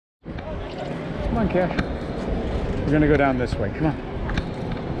on, Cash. We're gonna go down this way. Come on.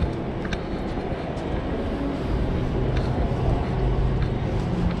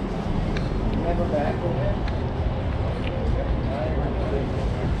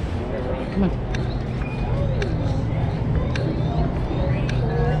 Come on.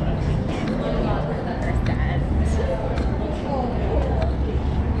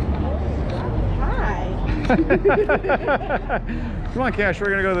 Come on, Cash. We're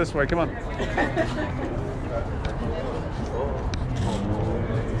gonna go this way. Come on. We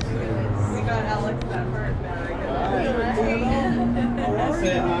got Alex that bird bag.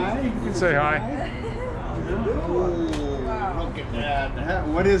 Say hi. You can say hi. Look at that.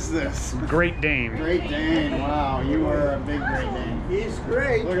 What is this? Great Dane. Great Dane. Wow, you are a big Great Dane. He's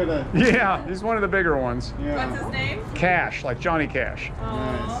great. Look at that. Yeah, he's one of the bigger ones. Yeah. What's his name? Cash, like Johnny Cash.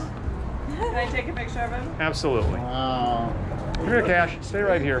 Nice. Can I take a picture of him? Absolutely. Wow. Come here, Cash. Stay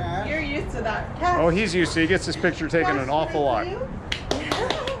right here. You're used to that. Cash. Oh, he's used to. He gets his picture taken an awful lot.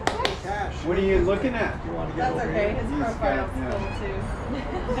 What are you looking at? That's okay. His profile's yeah.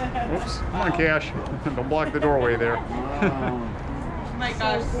 cool too. Oops. Come on, Cash. Don't block the doorway there. Wow. Oh my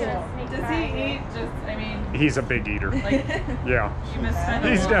gosh. Does he eat just, I mean, He's a big eater. like, Yeah. you must spend a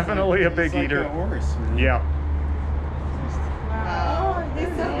He's lot. definitely a big It's like eater. a horse, man. Yeah. Wow. He's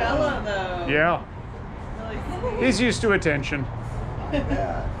so mellow though. Yeah. Really sweet. He's used to attention.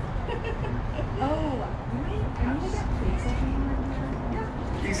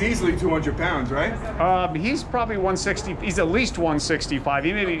 He's easily 200 pounds, right? He's probably 160. He's at least 165.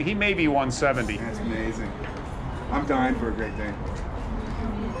 He may be 170. That's amazing. I'm dying for a Great Dane.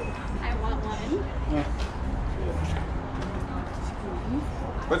 I want one.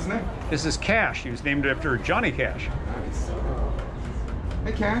 What's his name? This is Cash. He was named after Johnny Cash. Nice.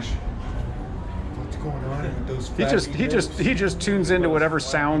 Hey, Cash. What's going on with those He just tunes into whatever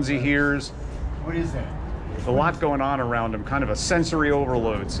sounds he hears. What is that? There's a lot going on around him, kind of a sensory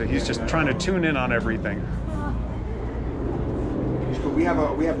overload. So he's just trying to tune in on everything. We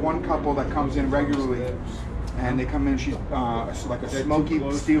have one couple that comes in regularly, and they come in. She's like a smoky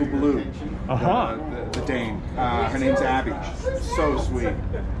steel blue. The Dane. Her name's Abby. She's so sweet.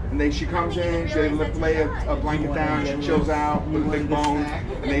 And she comes in. They lay a blanket down. She chills out with a big bone,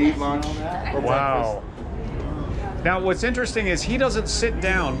 and they eat lunch or Wow. Now, what's interesting is he doesn't sit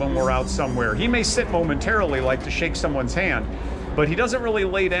down when we're out somewhere. He may sit momentarily, like to shake someone's hand, but he doesn't really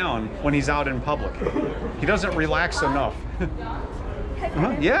lay down when he's out in public. He doesn't relax enough.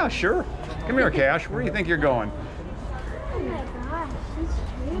 Yeah, sure. Come here, Cash. Where do you think you're going? Oh my gosh, he's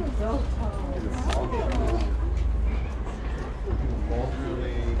cute. So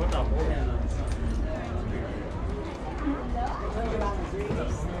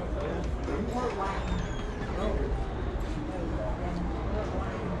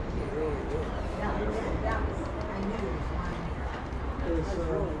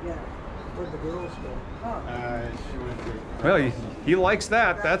Well, he likes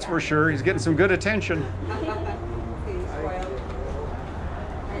that, that's for sure. He's getting some good attention.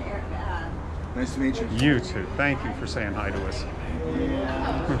 Nice to meet you. You too. Thank you for saying hi to us.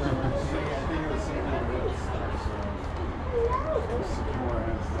 at Sephora,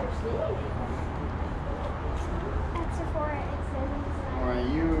 it says inside. All right,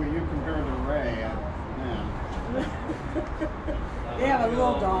 you compared to Ray. Yeah. They have a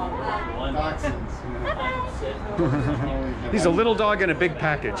little dog. Toxins. He's a little dog in a big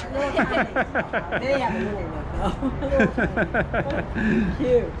package. They have a little one though.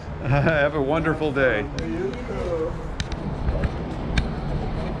 Cute. Have a wonderful day.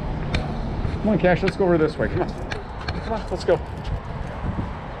 Come on, Cash, let's go over this way. Come on. Come on, let's go.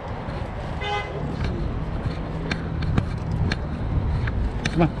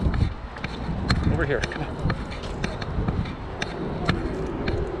 Come on. Over here. Come on.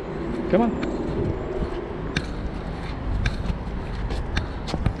 Come on.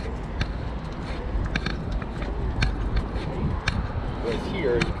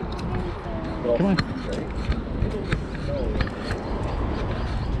 Here, you can Come on.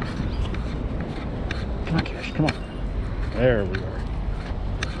 Come on, Cash. Come on. There we are.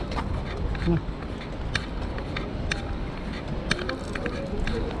 Come on.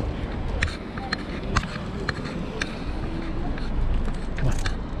 Come on.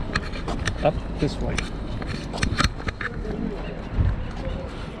 Up this way.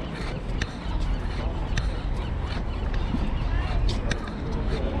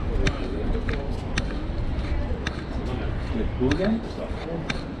 Who again?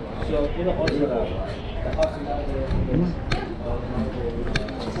 So, in the hospital.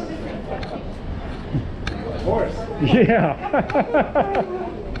 Yeah.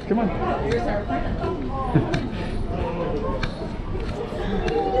 Come on. Here's our friend.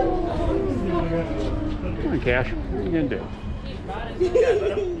 Come on, Cash. What are you gonna do?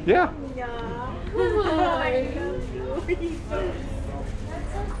 Yeah.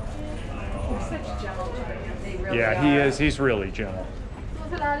 Yeah, he is. He's really gentle.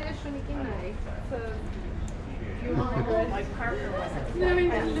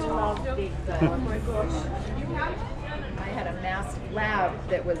 I had a masked lab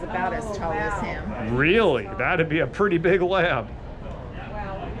that was about as tall as him. Really? That'd be a pretty big lab.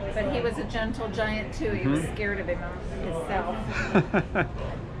 But he was a gentle giant too. He was scared of him himself.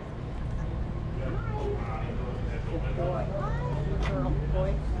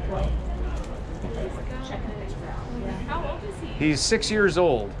 How old is he? He's 6 years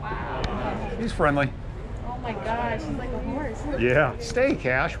old. Wow. He's friendly. Oh my gosh, he's like a horse. Yeah. Stay,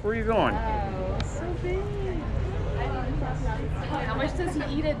 Cash. Where are you going? Wow, so big. How much does he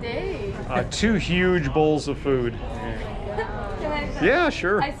eat a day? 2 huge bowls of food. Yeah,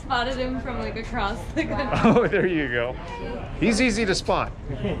 sure. I spotted him from like across the country. Oh, there you go. He's easy to spot.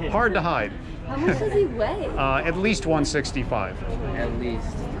 Hard to hide. How much does he weigh? At least 165. At least.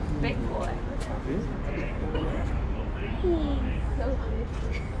 Big boy. So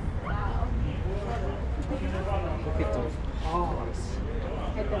cute. Wow. Look at those paws.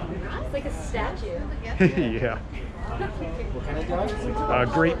 It's like a statue. Yeah. What kind of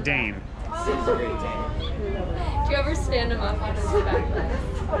dog? Great Dane. Great Dane. Do you ever stand him up on his back legs?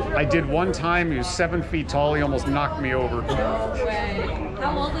 I did one time. He was 7 feet tall. He almost knocked me over. No way.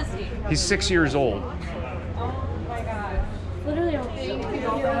 How old is he? He's 6 years old. Oh my gosh. Literally don't think You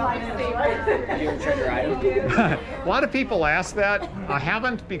ever tried to ride him? A lot of people ask that. I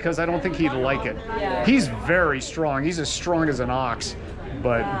haven't because I don't think he'd like it. Yeah. He's very strong. He's as strong as an ox.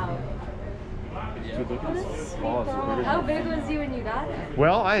 But, Wow. How big was he when you got him?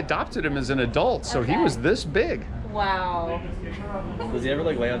 well, I adopted him as an adult, so he was this big. Wow. Does he ever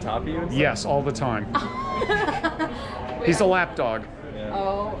like lay on top of you? And stuff? Yes, all the time. He's a lap dog.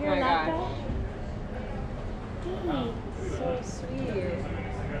 Oh You're my a lap gosh. dog? So sweet.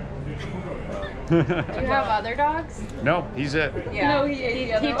 Do you have other dogs? No, he's it. Yeah. No, he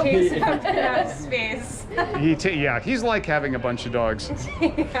takes up enough space. Yeah, he's like having a bunch of dogs,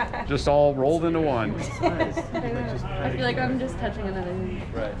 just all rolled into one. I feel like I'm just touching another.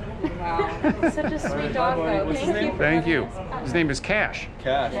 Right. Wow. Such a sweet dog, though. What's his Thank you. name? for Thank letting you. us come. His name is Cash,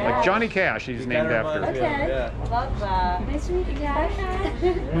 Cash. like Johnny Cash. He's named Kinda after. reminds me of- Okay. Yeah. Love that. Nice to meet you guys.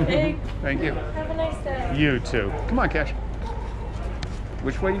 Thanks. Thank you. Have a nice day. You too. Come on, Cash.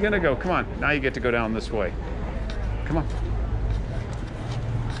 Which way are you gonna go? Come on. Now you get to go down this way. Come on.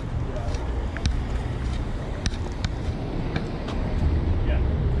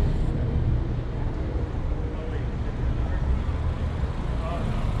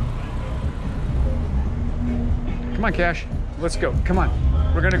 Come on, Cash. Let's go. Come on.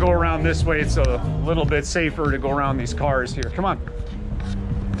 We're gonna go around this way. It's a little bit safer to go around these cars here. Come on.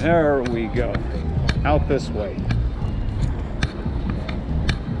 There we go. Out this way.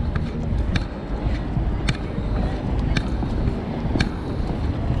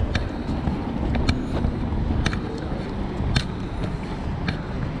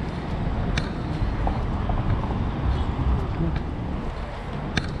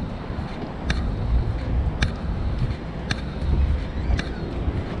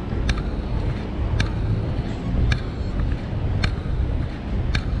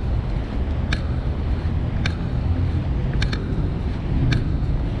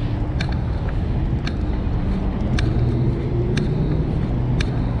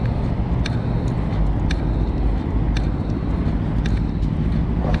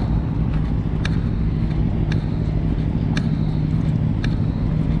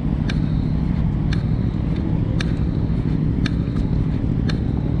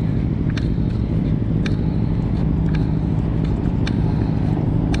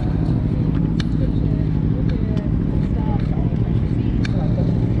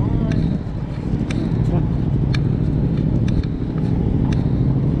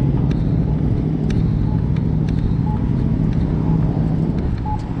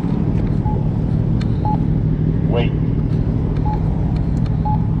 Wait.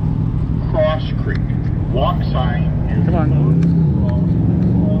 Cross Creek. Walk sign. Come on.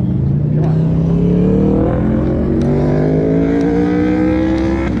 Come on.